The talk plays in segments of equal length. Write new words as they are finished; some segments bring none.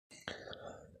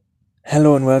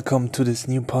Hello and welcome to this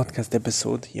new podcast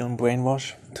episode here on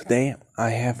Brainwash. Today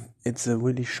it's a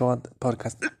really short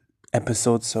podcast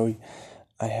episode, sorry.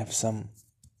 I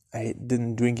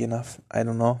didn't drink enough, I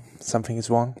don't know, something is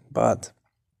wrong, but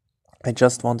I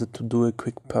just wanted to do a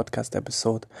quick podcast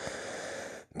episode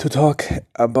to talk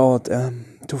about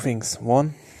two things.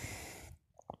 One,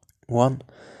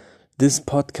 this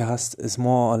podcast is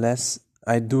more or less,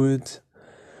 I do it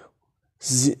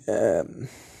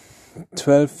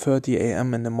 12:30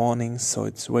 a.m. in the morning, so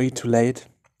it's way too late,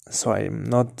 so I'm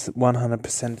not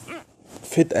 100%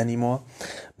 fit anymore,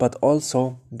 but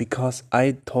also because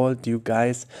I told you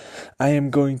guys I am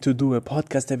going to do a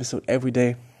podcast episode every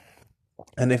day,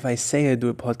 and if I say I do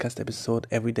a podcast episode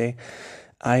every day,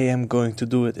 I am going to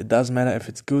do it. It doesn't matter if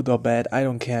it's good or bad, I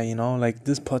don't care, like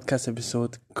this podcast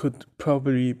episode could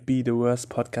probably be the worst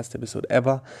podcast episode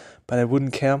ever, but I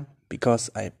wouldn't care, because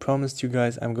I promised you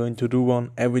guys I'm going to do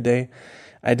one every day.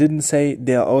 I didn't say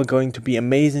they're all going to be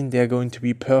amazing, they're going to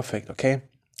be perfect, okay?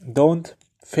 Don't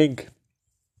think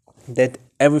that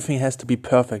everything has to be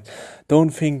perfect. Don't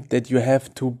think that you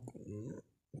have to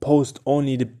post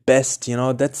only the best,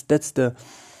 that's the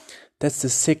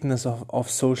sickness of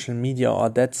social media, or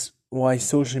that's why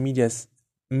social media is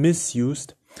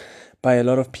misused by a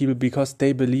lot of people, because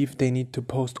they believe they need to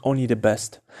post only the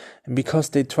best. And because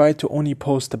they try to only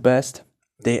post the best,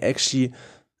 they actually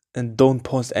don't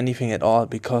post anything at all,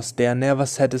 because they are never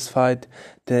satisfied.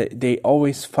 They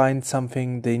always find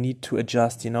something they need to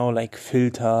adjust, like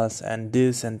filters and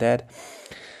this and that.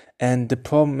 And the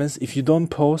problem is, if you don't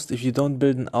post, if you don't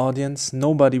build an audience,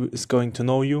 nobody is going to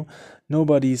know you,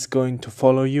 nobody is going to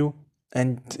follow you,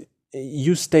 and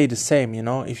you stay the same,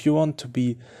 If you want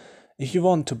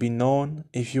to be known,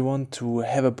 if you want to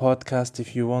have a podcast,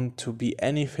 if you want to be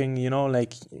anything,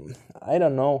 I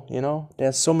don't know,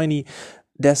 there's so many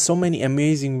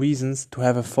amazing reasons to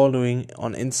have a following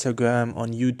on Instagram,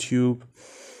 on YouTube,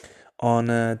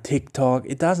 on TikTok.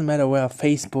 It doesn't matter where,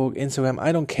 Facebook, Instagram,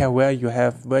 I don't care where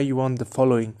you want the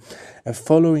following. A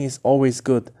following is always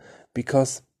good,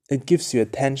 because it gives you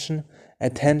attention.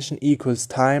 Attention equals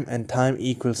time, and time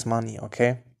equals money,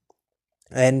 okay?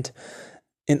 And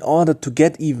in order to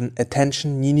get even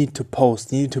attention, you need to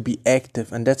post, you need to be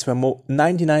active, and that's where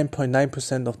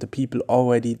 99.9% of the people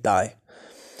already die,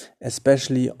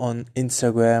 especially on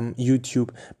Instagram, YouTube,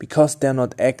 because they're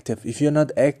not active. If you're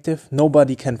not active,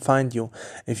 nobody can find you.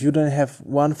 If you don't have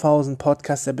 1,000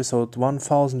 podcast episodes,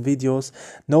 1,000 videos,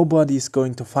 nobody is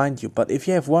going to find you. But if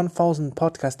you have 1,000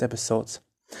 podcast episodes,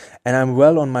 and I'm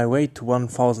well on my way to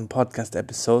 1,000 podcast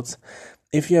episodes,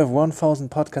 if you have 1,000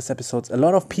 podcast episodes, a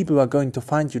lot of people are going to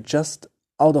find you just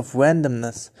out of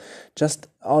randomness, just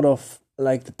out of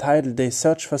like the title. They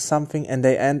search for something and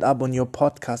they end up on your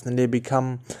podcast and they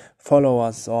become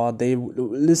followers, or they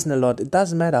listen a lot. It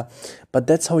doesn't matter, but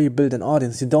that's how you build an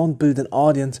audience. You don't build an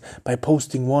audience by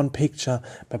posting one picture,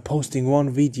 by posting one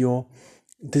video,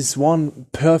 this one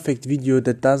perfect video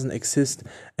that doesn't exist,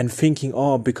 and thinking,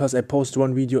 because I post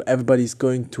one video, everybody's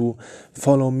going to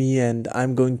follow me and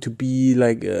I'm going to be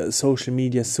like a social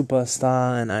media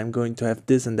superstar and I'm going to have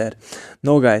this and that.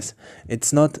 No, guys,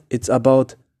 it's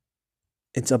about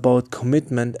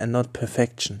commitment and not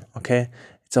perfection, okay?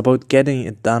 It's about getting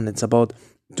it done. It's about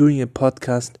doing a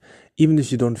podcast even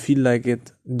if you don't feel like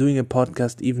it, doing a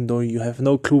podcast even though you have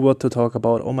no clue what to talk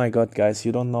about. Oh my god, guys,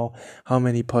 you don't know how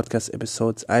many podcast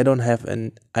episodes I don't have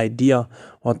an idea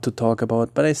what to talk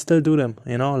about, but I still do them,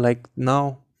 like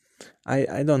now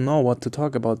I don't know what to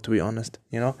talk about, to be honest,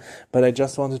 but I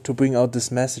just wanted to bring out this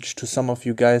message to some of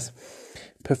you guys.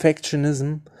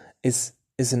 Perfectionism is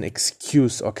an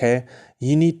excuse, okay?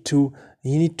 You need to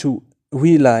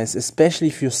realize, especially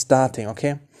if you're starting,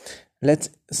 okay? Let's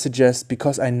suggest,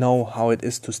 because I know how it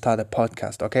is to start a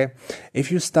podcast, okay?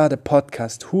 If you start a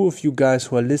podcast, who of you guys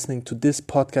who are listening to this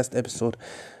podcast episode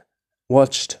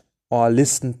watched or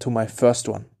listened to my first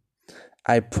one?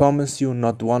 I promise you,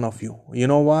 not one of you. You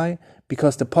know why?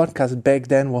 Because the podcast back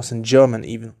then was in German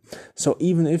even. So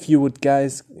even if you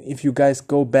guys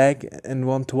go back and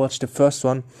want to watch the first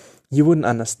one, you wouldn't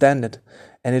understand it.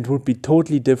 And it would be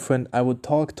totally different. I would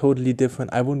talk totally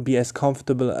different. I wouldn't be as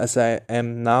comfortable as I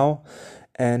am now.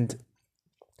 And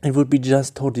it would be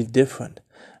just totally different.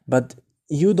 But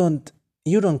you don't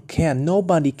care.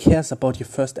 Nobody cares about your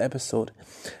first episode.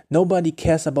 Nobody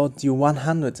cares about your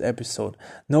 100th episode.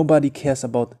 Nobody cares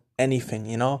about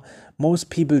anything,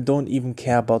 Most people don't even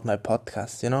care about my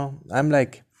podcast, I'm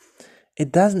like,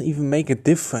 it doesn't even make a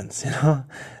difference,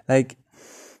 Like,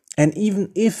 and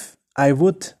even if I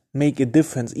would make a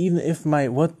difference, even if my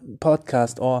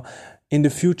podcast, or in the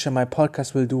future my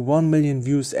podcast will do 1 million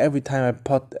views every time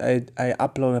I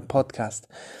upload a podcast,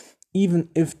 even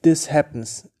if this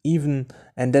happens,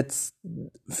 and that's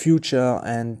future,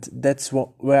 and that's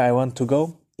where I want to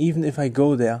go, even if I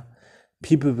go there,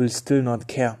 people will still not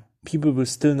care. People will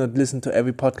still not listen to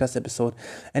every podcast episode.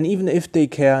 And even if they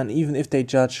care, and even if they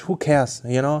judge, who cares?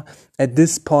 At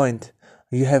this point,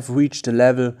 you have reached a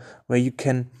level where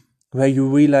you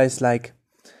realize, like,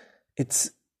 it's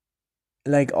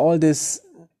like all this,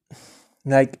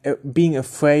 like being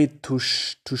afraid to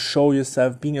show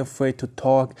yourself, being afraid to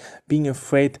talk, being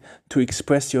afraid to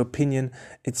express your opinion.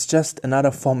 It's just another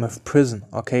form of prison,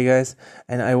 okay, guys?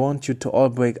 And I want you to all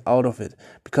break out of it,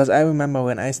 because I remember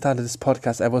when I started this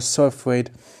podcast, I was so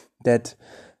afraid that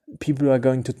people are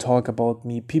going to talk about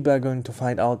me, people are going to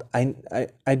find out. I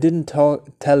didn't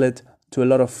tell it to a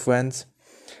lot of friends,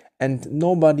 and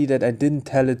nobody that I didn't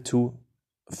tell it to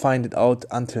find it out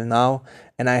until now,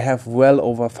 and I have well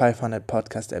over 500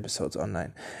 podcast episodes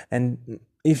online. And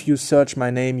if you search my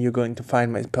name, you're going to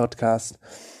find my podcast.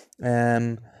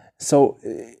 So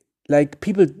like,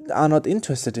 people are not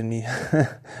interested in me.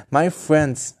 My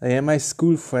friends, my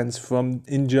school friends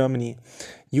in Germany,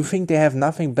 you think they have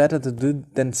nothing better to do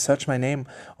than search my name?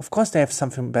 Of course they have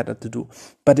something better to do.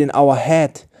 But in our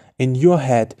head, in your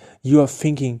head, you are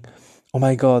thinking, oh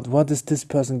my God, what is this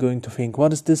person going to think?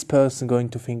 What is this person going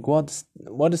to think? What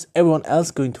is everyone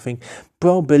else going to think?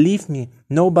 Bro, believe me,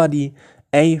 nobody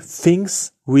A,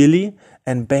 thinks really,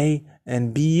 and B,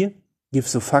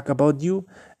 gives a fuck about you,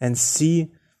 and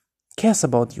C, cares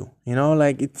about you.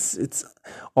 Like,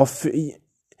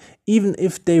 even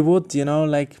if they would,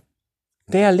 like,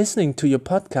 they are listening to your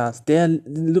podcast, they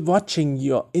are watching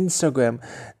your Instagram,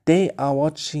 they are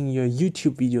watching your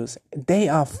YouTube videos, they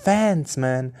are fans,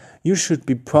 man. You should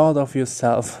be proud of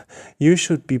yourself. You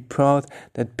should be proud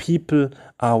that people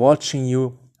are watching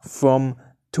you from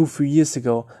 2-3 years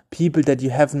ago, people that you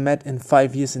haven't met in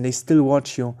 5 years, and they still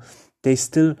watch you, they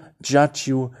still judge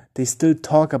you, they still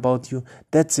talk about you.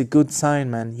 That's a good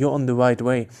sign, man. You're on the right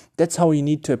way. That's how you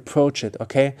need to approach it,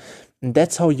 okay? And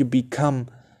that's how you become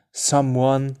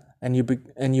someone, and you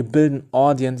build an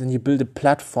audience, and you build a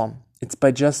platform. It's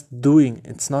by just doing.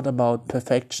 It's not about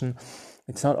perfection.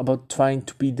 It's not about trying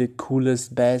to be the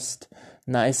coolest, best,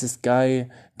 nicest guy,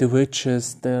 the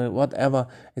richest, the whatever.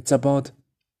 It's about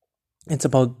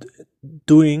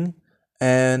doing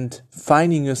and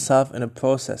finding yourself in a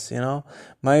process.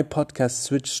 My podcast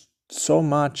switched so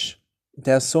much.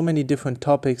 There are so many different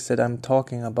topics that I'm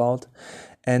talking about,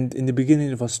 and in the beginning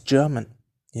it was German.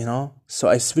 So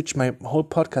I switched my whole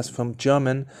podcast from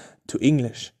German to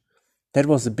English. That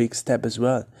was a big step as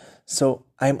well. So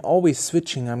I'm always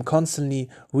switching. I'm constantly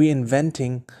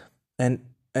reinventing and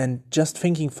just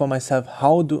thinking for myself,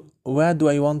 where do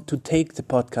I want to take the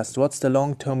podcast? What's the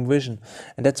long-term vision?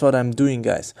 And that's what I'm doing,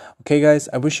 guys. Okay, guys,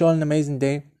 I wish you all an amazing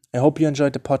day. I hope you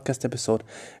enjoyed the podcast episode.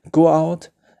 Go out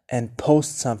and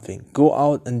post something. Go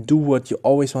out and do what you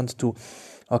always want to do.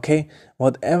 Okay,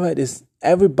 whatever it is,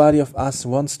 everybody of us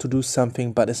wants to do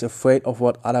something but is afraid of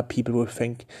what other people will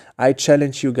think. I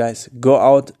challenge you guys, go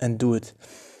out and do it.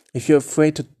 If you're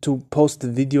afraid to post a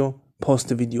video,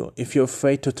 post a video. If you're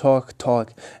afraid to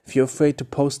talk. If you're afraid to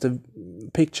post a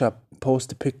picture,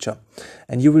 post a picture.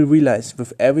 And you will realize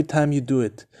with every time you do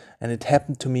it, and it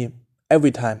happened to me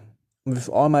every time, with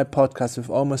all my podcasts, with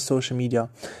all my social media,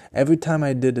 every time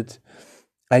I did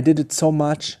it so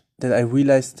much that I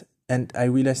realized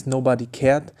nobody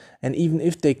cared. And even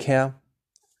if they care,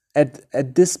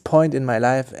 at this point in my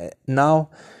life, now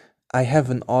I have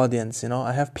an audience,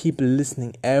 I have people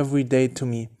listening every day to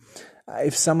me.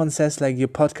 If someone says, like, your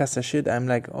podcast are shit, I'm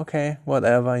like, okay,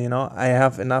 whatever, I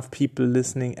have enough people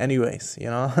listening anyways,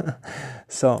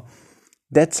 So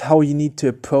that's how you need to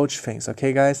approach things,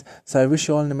 okay, guys? So I wish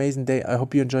you all an amazing day. I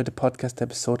hope you enjoyed the podcast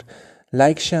episode.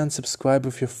 Like, share, and subscribe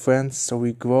with your friends so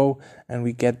we grow and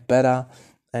we get better,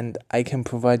 and I can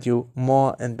provide you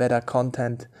more and better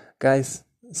content. Guys,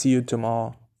 see you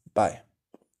tomorrow. Bye.